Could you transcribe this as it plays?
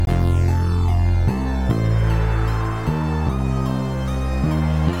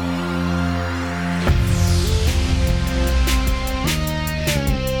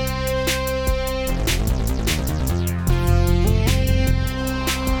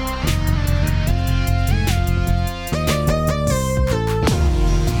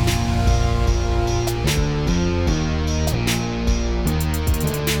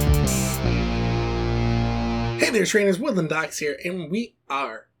there, trainers. Woodland Docks here, and we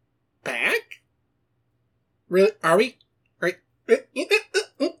are back? Really? Are we? Right?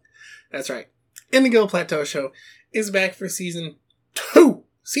 That's right. Indigo Plateau Show is back for Season 2.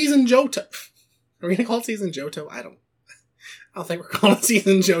 Season Johto. Are we going to call it Season Johto? I don't think we're calling it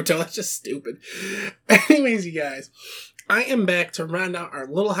Season Johto. That's just stupid. Anyways, you guys, I am back to round out our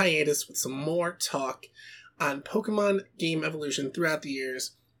little hiatus with some more talk on Pokemon game evolution throughout the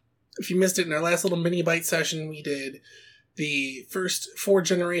years. If you missed it in our last little mini bite session, we did the first 4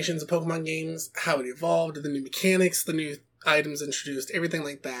 generations of Pokemon games, how it evolved, the new mechanics, the new items introduced, everything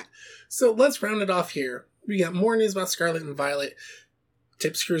like that. So let's round it off here. We got more news about Scarlet and Violet.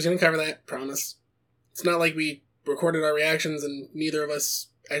 Tipscrew's going to cover that, promise. It's not like we recorded our reactions and neither of us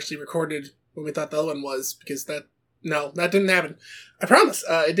actually recorded when we thought the other one was, because that didn't happen. I promise,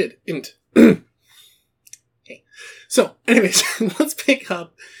 it didn't. Okay. So, anyways, let's pick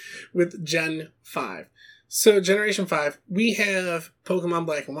up with Gen 5. So, Generation 5, we have Pokemon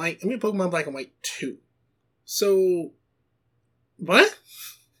Black and White, and we have Pokemon Black and White 2. So, what?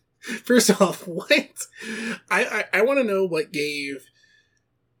 First off, what? I want to know what gave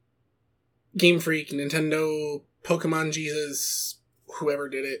Game Freak, Nintendo, Pokemon Jesus, whoever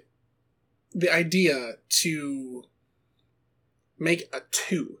did it, the idea to make a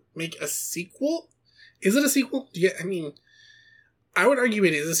sequel? Is it a sequel? I would argue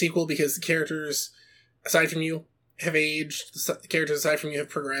it is a sequel because the characters, aside from you, have aged. The characters, aside from you, have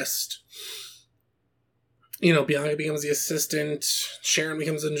progressed. You know, Bianca becomes the assistant. Sharon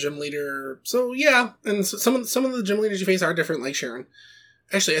becomes the gym leader. So, yeah. And some of the gym leaders you face are different, like Sharon.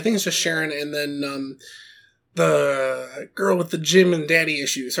 Actually, I think it's just Sharon and then the girl with the gym and daddy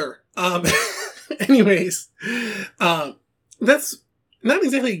issues, her. Anyways, that's not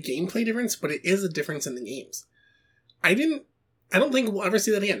exactly a gameplay difference, but it is a difference in the games. I don't think we'll ever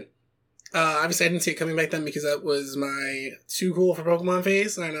see that again. Obviously I didn't see it coming back then because that was my too cool for Pokemon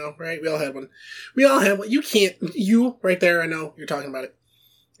phase. I know, right? We all had one. You right there, I know you're talking about it.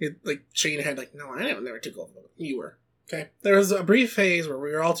 Like Shane had no, I never too cool for Pokemon. You were. Okay. There was a brief phase where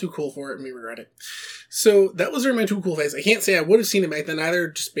we were all too cool for it and we regret it. So that was during my too cool phase. I can't say I would have seen it back then either,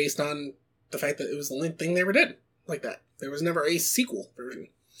 just based on the fact that it was the only thing they ever did like that. There was never a sequel version.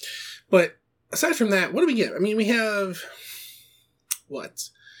 But aside from that, what do we get? We have what?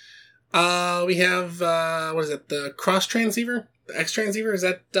 We have what is it? The cross transceiver? The X transceiver? Is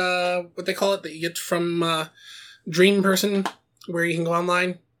that what they call it that you get from Dream Person, where you can go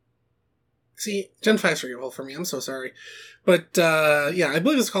online? See, Gen 5's forgivable for me. I'm so sorry. But, yeah, I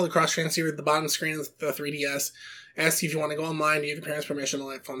believe it's called the cross transceiver at the bottom screen of the 3DS. Asks you if you want to go online, you have your parents' permission, all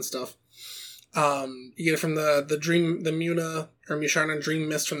that fun stuff. You get it from the Muna, or Musharna Dream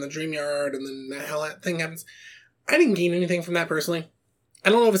Mist from the Dream Yard, and then that thing happens. I didn't gain anything from that, personally.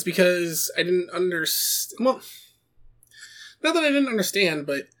 I don't know if it's because I didn't understand. Well, not that I didn't understand,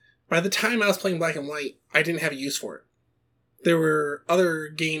 but by the time I was playing Black and White, I didn't have a use for it. There were other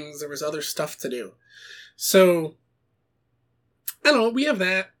games, there was other stuff to do. So, I don't know, we have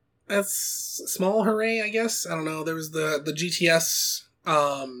that. That's a small hooray, I guess. I don't know, there was the GTS,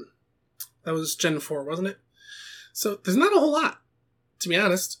 that was Gen 4, wasn't it? So, there's not a whole lot, to be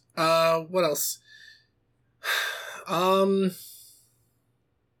honest. What else? Guys,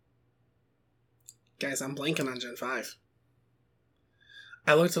 I'm blanking on Gen 5.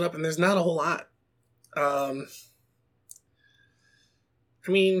 I looked it up and there's not a whole lot.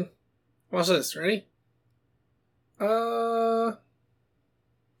 Watch this. Ready? Hey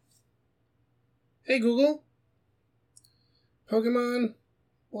Google. Pokemon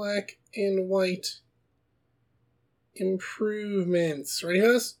Black and White improvements. Ready for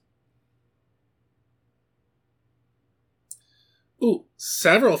this? Ooh,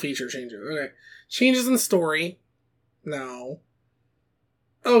 several feature changes. Okay. Changes in story. No.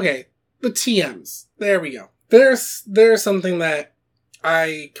 Okay. The TMs. There we go. There's something that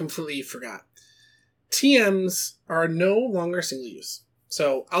I completely forgot. TMs are no longer single use.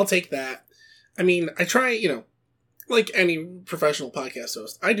 So I'll take that. I try, like any professional podcast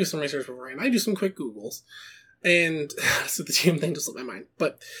host, I do some research beforehand. I do some quick Googles. And so the TM thing just slipped my mind.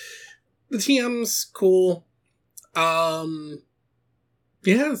 But the TMs, cool. Yeah,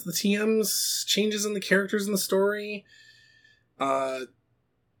 the TMs, changes in the characters in the story.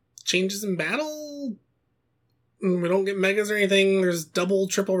 Changes in battle. We don't get megas or anything. There's double,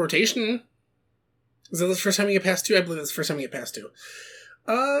 triple rotation. Is that the first time you get past 2? I believe that's the first time you get past 2.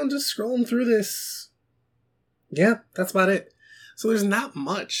 Just scrolling through this. Yeah, that's about it. So there's not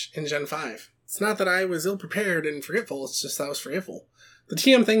much in Gen 5. It's not that I was ill-prepared and forgetful, it's just that I was forgetful. The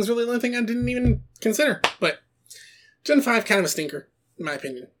TM thing's really the only thing I didn't even consider. But Gen 5 kind of a stinker, in my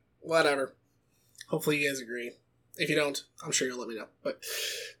opinion. Whatever. Hopefully you guys agree. If you don't, I'm sure you'll let me know. But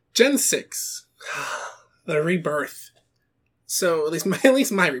Gen 6, the rebirth. So at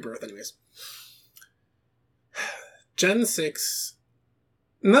least my rebirth, anyways. Gen 6,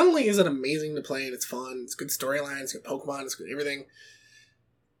 not only is it amazing to play and it's fun, it's good storyline, it's good Pokemon, it's good everything.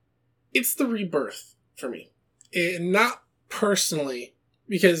 It's the rebirth for me. Not personally,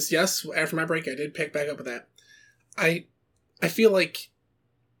 because yes, after my break I did pick back up with that. I feel like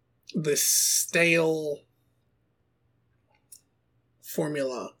the stale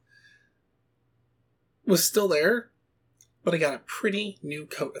formula was still there, but I got a pretty new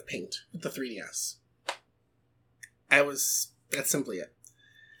coat of paint with the 3DS. That's simply it.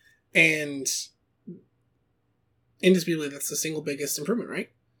 And indisputably, that's the single biggest improvement,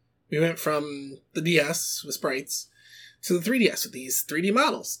 right? We went from the DS with sprites to the 3DS with these 3D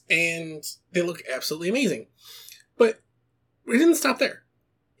models, and they look absolutely amazing. But we didn't stop there.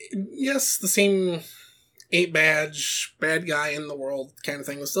 Yes, the same 8-badge, bad guy in the world kind of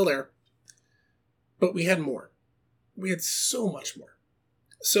thing was still there, but we had more. We had so much more.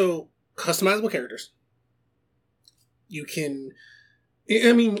 So, customizable characters. You can...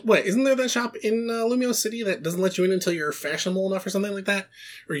 I mean, what? Isn't there that shop in Lumio City that doesn't let you in until you're fashionable enough or something like that?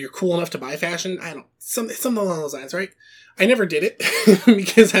 Or you're cool enough to buy fashion? I don't know. Something along those lines, right? I never did it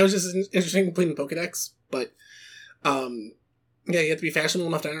because I was just interested in completing Pokedex. But, yeah, you have to be fashionable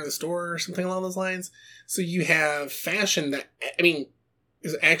enough to enter the store or something along those lines. So you have fashion that, I mean,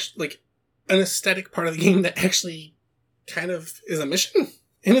 is actually like an aesthetic part of the game that actually kind of is a mission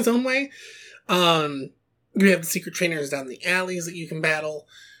in its own way. You have the secret trainers down the alleys that you can battle.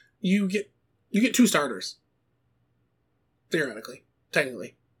 You get 2 starters. Theoretically.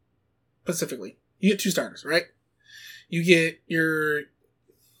 Technically. Specifically. You get 2 starters, right? You get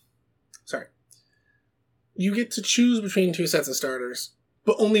You get to choose between 2 sets of starters,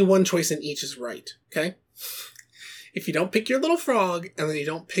 but only one choice in each is right, okay? If you don't pick your little frog, and then you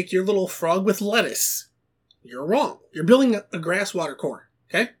don't pick your little frog with lettuce, you're wrong. You're building a grass water core,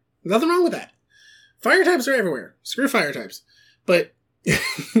 okay? Nothing wrong with that. Fire types are everywhere. Screw fire types. But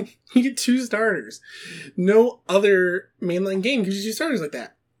you get 2 starters. No other mainline game gives you 2 starters like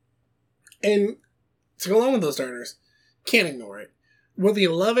that. And to go along with those starters, can't ignore it. Whether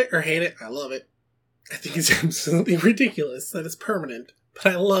you love it or hate it, I love it. I think it's absolutely ridiculous that it's permanent, but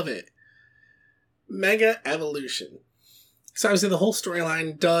I love it. Mega Evolution. So obviously the whole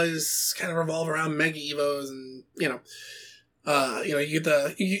storyline does kind of revolve around Mega Evos and, you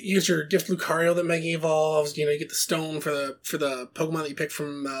get your gift Lucario that Mega Evolves. You get the stone for the Pokemon that you pick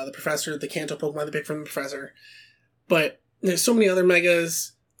from the Professor, the Kanto Pokemon that you pick from the Professor. But there's so many other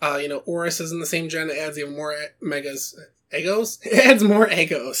Megas. Oris is in the same gen. It adds even more Megas. Egos? It adds more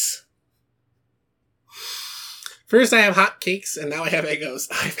Egos. First I have hot cakes, and now I have Egos.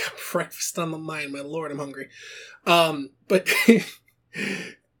 I've got breakfast on the mind. My lord, I'm hungry. But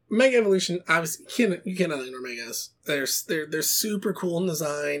Mega Evolution, obviously, you cannot ignore Megas. They're super cool in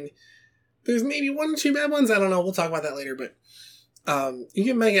design. There's maybe 1 or 2 bad ones. I don't know. We'll talk about that later. But you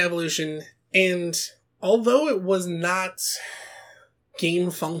get Mega Evolution, and although it was not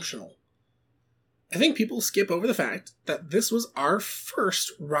game functional, I think people skip over the fact that this was our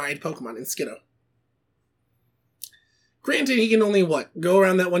first ride Pokemon in Skiddo. Granted, he can only, go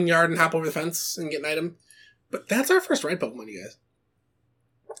around that 1 yard and hop over the fence and get an item. But that's our first ride Pokemon, you guys.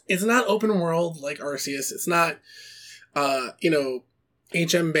 It's not open world like Arceus. It's not,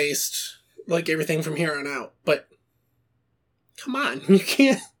 HM-based like everything from here on out. But, come on, you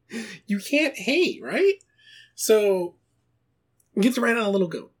can't hate, right? So, you get to ride on a little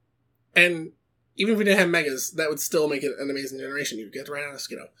goat. And even if we didn't have Megas, that would still make it an amazing generation. You get to ride on a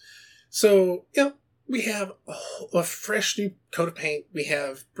Skiddo. So, we have a fresh new coat of paint. We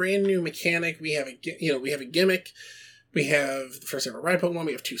have brand new mechanic. We have a gimmick. We have the first ever ride Pokemon.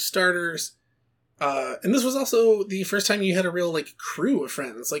 We have 2 starters. And this was also the first time you had a real, crew of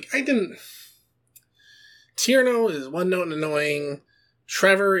friends. Tierno is one note and annoying.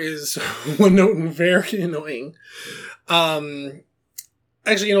 Trevor is one note and very annoying.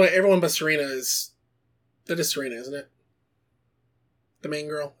 Actually, you know what? Everyone but Serena is... That is Serena, isn't it? The main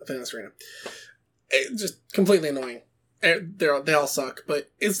girl? I think that's Serena. Just completely annoying. They all suck,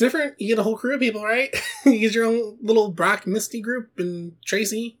 but it's different. You get a whole crew of people, right? You get your own little Brock Misty group and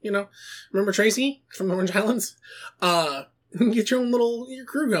Tracy, Remember Tracy from Orange Islands? You get your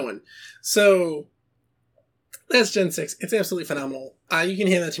crew going. So, that's Gen 6. It's absolutely phenomenal. You can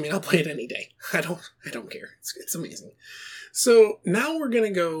hand that to me and I'll play it any day. I don't care. It's amazing. So, now we're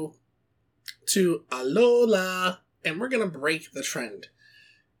gonna go to Alola, and we're gonna break the trend.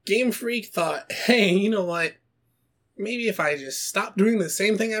 Game Freak thought, hey, you know what? Maybe if I just stop doing the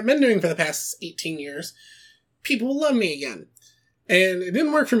same thing I've been doing for the past 18 years people will love me again. And it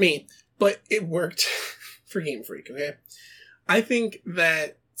didn't work for me, but it worked for Game Freak, okay? I think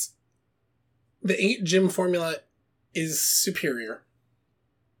that the 8 gym formula is superior.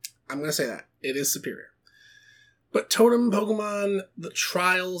 I'm going to say that. It is superior. But Totem Pokemon, the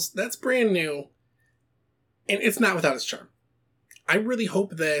Trials, that's brand new. And it's not without its charm. I really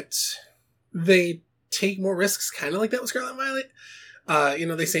hope that they take more risks, kind of like that with Scarlet and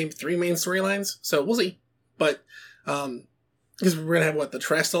Violet. They say 3 main storylines, so we'll see. But, because we're going to have, the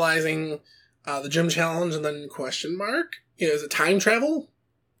Terastallizing, the Gym Challenge, and then question mark? Is it time travel?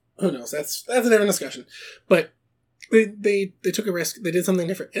 Who knows? That's a different discussion. But they took a risk. They did something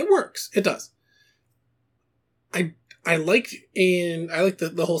different. It works. It does. I like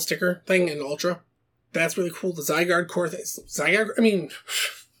the whole sticker thing in Ultra. That's really cool. The Zygarde core thing.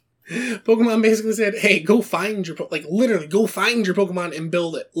 Pokemon basically said, hey, go find your literally go find your Pokemon and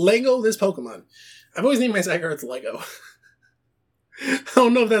build it. Lego this Pokemon. I've always named my Zygardes Lego. I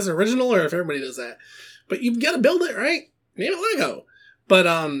don't know if that's original or if everybody does that. But you've got to build it, right? Name it Lego. But,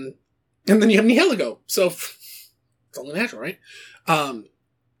 and then you have Nihilego. So, it's only natural, right?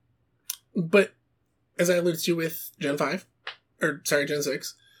 But, as I alluded to with Gen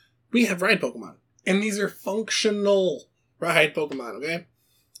 6, we have ride Pokemon. And these are functional ride Pokemon, okay?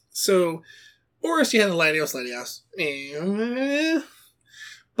 So, Oris, you had the Latios.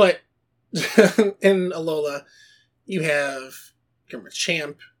 But, in Alola, you have your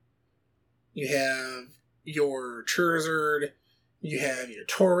Machamp, you have your Charizard, you have your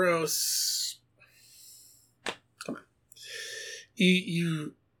Tauros. Come on.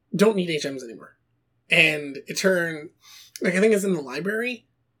 You don't need HMs anymore. And it turned, I think it's in the library,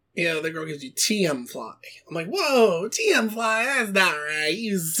 the girl gives you TM Fly. I'm like, whoa, TM Fly, that's not right,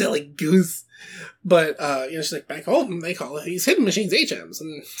 you silly goose. But, she's like, back home, they call it these hidden machines HMs.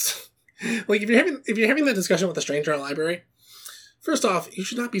 And, if you're having that discussion with a stranger in a library, first off, you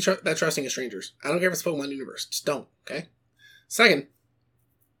should not be that trusting of strangers. I don't care if it's Pokemon Universe. Just don't, okay? Second,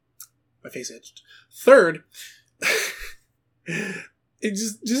 my face itched. Third,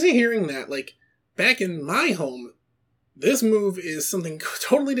 just hearing that, back in my home, this move is something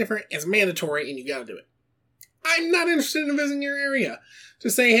totally different, it's mandatory, and you gotta do it. I'm not interested in visiting your area.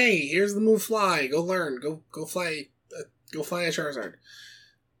 Just say, hey, here's the move Fly, go learn, go fly a Charizard.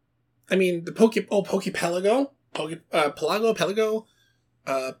 I mean, the Pokepelago, Pelago,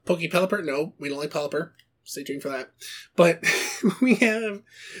 Pokepelipper, no, we don't like Pelipper. Stay tuned for that. But we have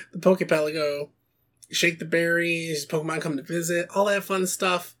the Pokepelago, Shake the Berries, Pokemon come to visit, all that fun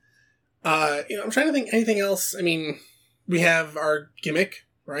stuff. I'm trying to think anything else. I mean, we have our gimmick,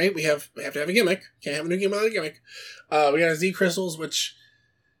 right? We have to have a gimmick. Can't have a new game without a gimmick. We got our Z Crystals, which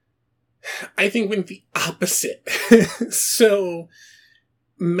I think went the opposite. So,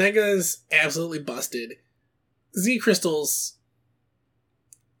 Mega's absolutely busted. Z Crystals,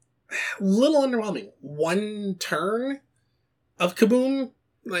 little underwhelming. One turn of Kaboom,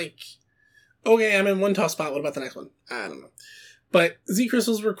 okay, I'm in one tough spot, what about the next one? I don't know. But Z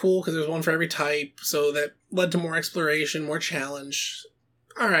Crystals were cool because there's one for every type, so that led to more exploration, more challenge.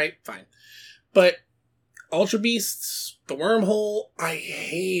 Alright, fine. But Ultra Beasts, the Wormhole, I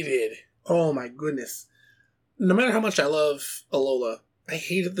hated. Oh my goodness. No matter how much I love Alola, I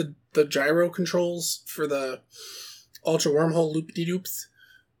hated the gyro controls for the Ultra Wormhole loop-de-doops.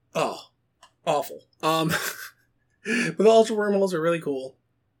 Oh, awful. But the Ultra Wormholes are really cool.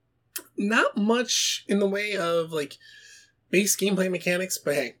 Not much in the way of, base gameplay mechanics,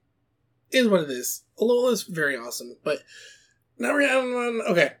 but hey, it is what it is. Alola is very awesome, but now we're having one.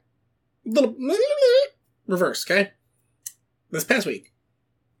 Okay. Little reverse, okay? This past week,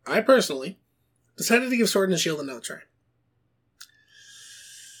 I personally decided to give Sword and Shield another try.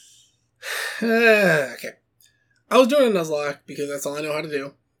 Okay. I was doing a Nuzlocke because that's all I know how to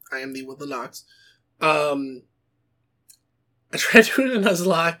do. I am the Woodland Ox. I tried doing a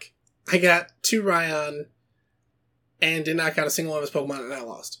Nuzlocke. I got 2 Raihan and did not got a single one of his Pokemon, and I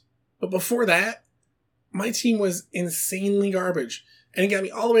lost. But before that, my team was insanely garbage, and it got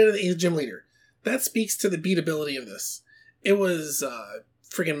me all the way to the 8th gym leader. That speaks to the beatability of this. It was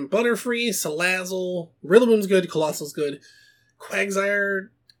freaking Butterfree, Salazzle, Rillaboom's good, Colossal's good, Quagsire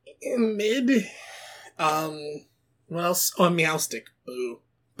in mid. What else? Oh, Meowstic. Boo.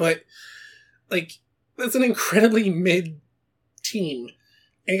 But, that's an incredibly mid team.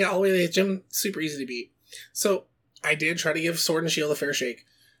 And got all the way to the gym, super easy to beat. So, I did try to give Sword and Shield a fair shake.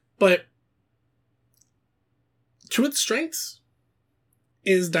 But, to its strengths,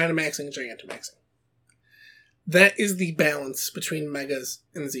 is Dynamaxing and Gigantamaxing. That is the balance between Megas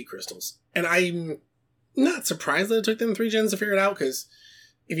and Z Crystals. And I'm not surprised that it took them 3 gens to figure it out, because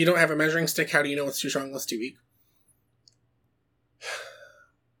if you don't have a measuring stick, how do you know what's too strong and what's too weak?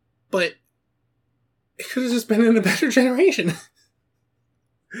 but it could have just been in a better generation.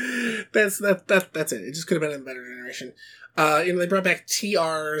 That's it. It just could have been in a better generation. They brought back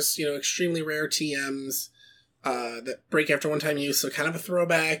TRs, extremely rare TMs, that break after one-time use, so kind of a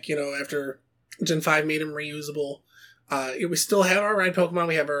throwback, after Gen 5 made them reusable. We still have our ride Pokemon.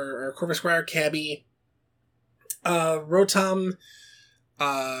 We have our Corvisquire, Cabby, Rotom.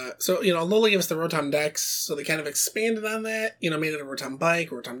 Alola gave us the Rotom Dex, so they kind of expanded on that, made it a Rotom Bike,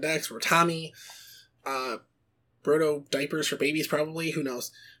 Rotom Dex, Rotami, Broto diapers for babies, probably, who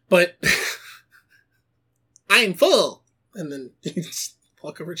knows. But, I'm full! And then, you just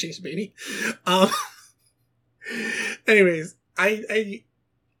walk over and change the baby. Anyways, I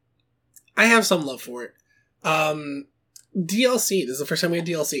have some love for it. DLC, this is the first time we had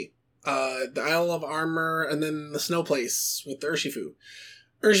DLC. The Isle of Armor, and then the Snow Place with the Urshifu.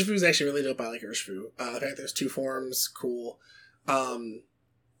 Urshifu is actually really dope. I like Urshifu. The fact there's 2 forms, cool. The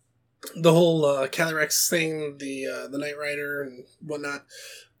whole Calyrex thing, the Knight Rider and whatnot.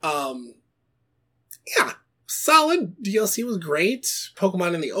 Yeah, solid. DLC was great.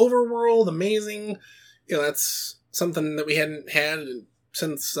 Pokemon in the Overworld, amazing. That's something that we hadn't had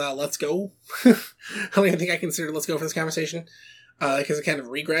since Let's Go. I don't even think I considered Let's Go for this conversation. Because it kind of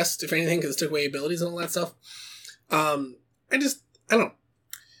regressed, if anything, because it took away abilities and all that stuff. I don't know.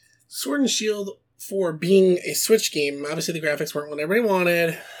 Sword and Shield, for being a Switch game, obviously the graphics weren't what everybody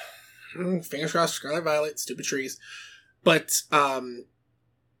wanted. Fingers crossed, Scarlet Violet, stupid trees. But,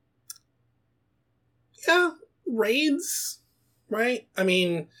 yeah, raids, right? I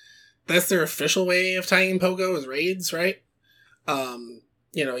mean, that's their official way of tying Pogo, is raids, right? You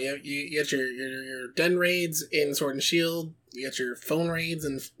get your den raids in Sword and Shield, you get your phone raids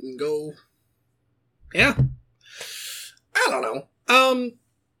and go. Yeah. I don't know.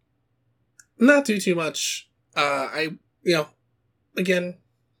 Not too much. Again,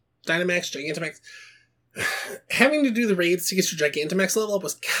 Dynamax, Gigantamax. Having to do the raids to get your Gigantamax level up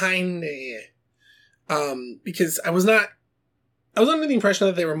was kinda, because I was under the impression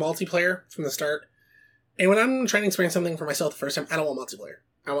that they were multiplayer from the start. And when I'm trying to experience something for myself the first time, I don't want multiplayer.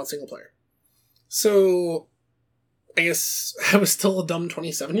 I want single player. So, I guess I was still a dumb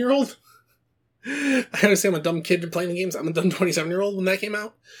 27-year-old. I would say I'm a dumb kid playing the games. I'm a dumb 27-year-old when that came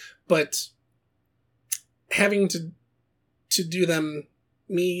out. But having to do them,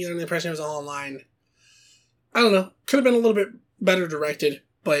 me under the impression it was all online, I don't know. Could have been a little bit better directed,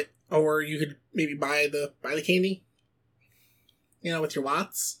 or you could maybe buy the candy, with your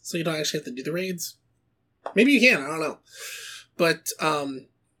Watts, so you don't actually have to do the raids. Maybe you can, I don't know. But,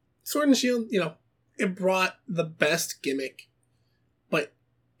 Sword and Shield, it brought the best gimmick, but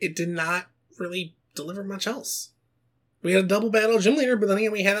it did not really deliver much else. We had a double battle gym leader, but then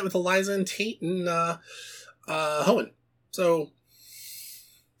again we had it with Eliza and Tate and, Hoenn. So,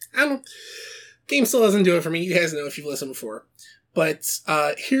 I don't know. Game still doesn't do it for me. You guys know if you've listened before. But,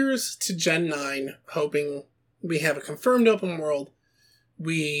 here's to Gen 9, hoping we have a confirmed open world.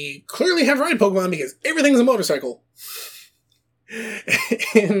 We clearly have ride Pokemon because everything's a motorcycle.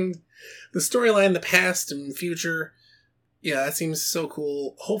 And the storyline, the past and future, yeah, that seems so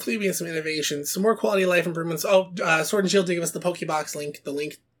cool. Hopefully we get some innovation, some more quality of life improvements. Sword and Shield did give us the Pokebox link, the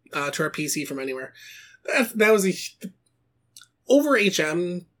link to our PC from anywhere. That was over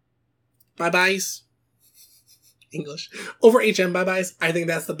HM bye-byes. English. Over HM bye-byes, I think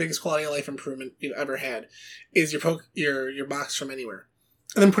that's the biggest quality of life improvement you've ever had, is your box from anywhere.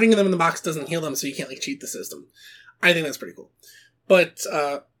 And then putting them in the box doesn't heal them, so you can't, cheat the system. I think that's pretty cool. But,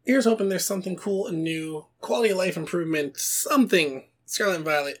 here's hoping there's something cool and new, quality of life improvement, something, Scarlet and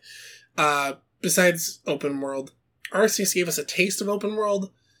Violet, besides open world. Arceus gave us a taste of open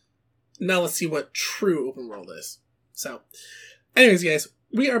world. Now let's see what true open world is. So, anyways, guys,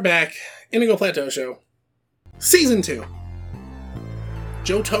 we are back. Indigo Plateau Show. Season 2.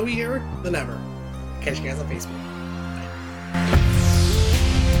 Joe Toeier than ever. Catch you guys on Facebook.